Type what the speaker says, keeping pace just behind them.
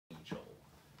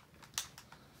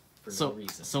for no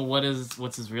reason. So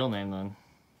what's his real name then?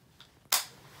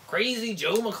 Crazy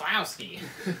Joe McCloskey.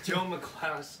 Joe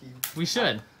McCloskey. We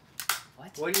should.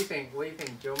 What do you think? What do you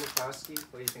think, Joe McCloskey?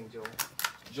 What do you think, Joel?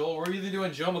 Joel, we're either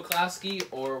doing Joe McCloskey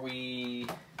or you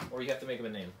have to make him a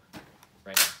name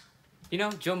right now. You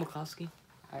know, Joe McCloskey.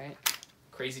 All right.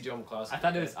 Crazy Joe McCloskey. I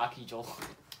thought it was Aki Joel.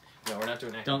 No, we're not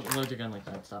doing Aki Don't Joel. load your gun like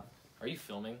that. Stop. Are you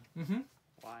filming? Mm-hmm.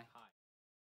 Why?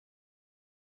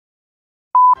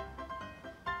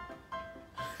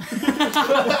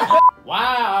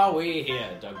 Wow, we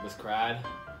here, Douglas cried.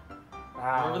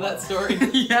 Wow. Remember that story?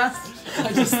 Yes.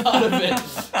 I just thought of it.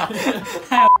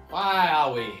 Why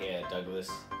are we here, Douglas?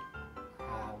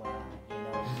 Well, you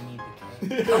know, we need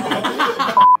the cake.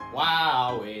 Why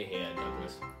are we here,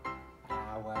 Douglas?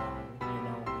 Well, you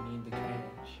know, we need the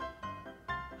cash.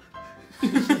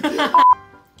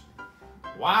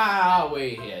 Why are we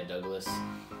here, Douglas?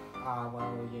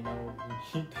 Well, you know,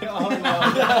 we need the... Oh, no.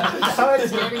 Oh,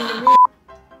 it's getting to me.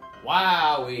 Why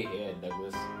are we here,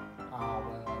 Douglas? Well,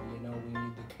 you know, we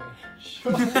need the cash. Oh,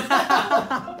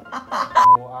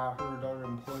 I heard our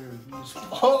employer use...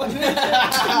 Oh,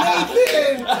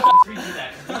 Nathan! Let's redo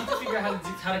that. We need to figure out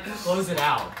how to close it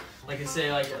out. Like I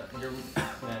say, like you're.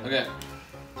 Okay.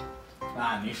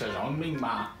 And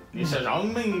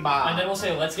then we'll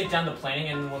say, let's get down to planning,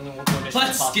 and then we'll go Mission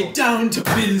Let's Impossible. get down to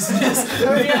business.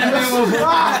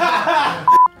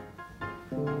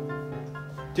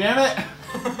 Damn it!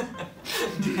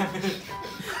 Damn it.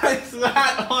 It's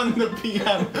that on the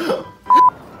piano.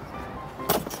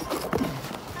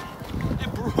 It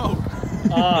broke.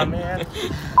 Oh man.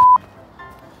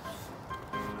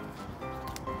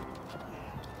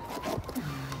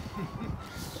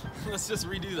 Let's just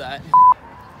redo that.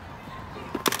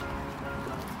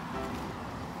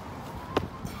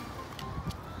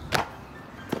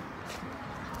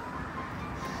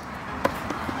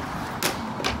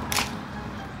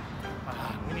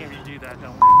 We need to redo that,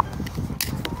 don't we?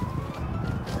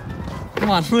 Come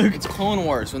on, Luke. It's Clone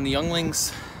Wars when the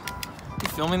younglings. You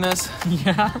filming this?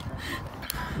 Yeah.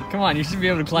 Come on, you should be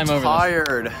able to climb over.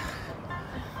 Tired. This.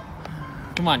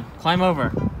 Come on, climb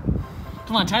over.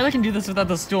 Come on, Tyler can do this without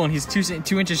the stool, and he's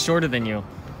 2 inches shorter than you.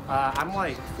 I'm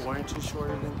like 4 inches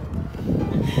shorter than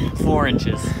him. 4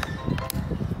 inches.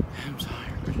 I'm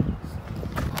tired.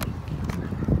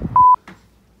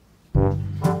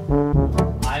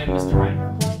 I am Mr. Right.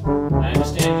 I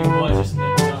understand you boys are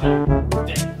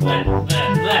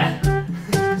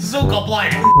Zuka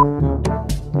Blank.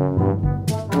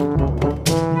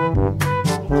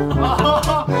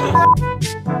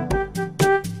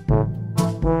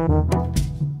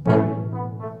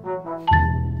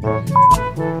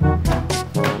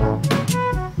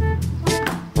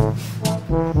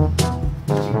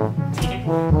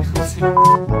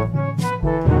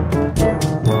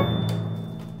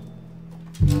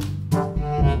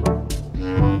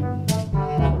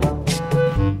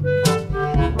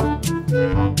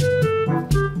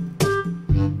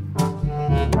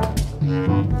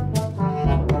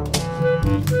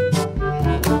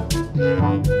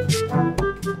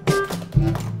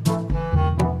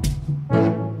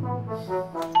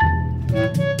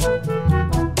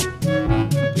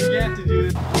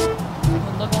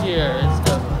 Look here, it's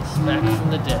Douglas, back from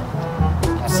the dead.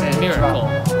 It's a miracle.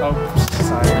 Oh,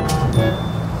 sorry.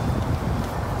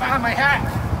 Found my hat!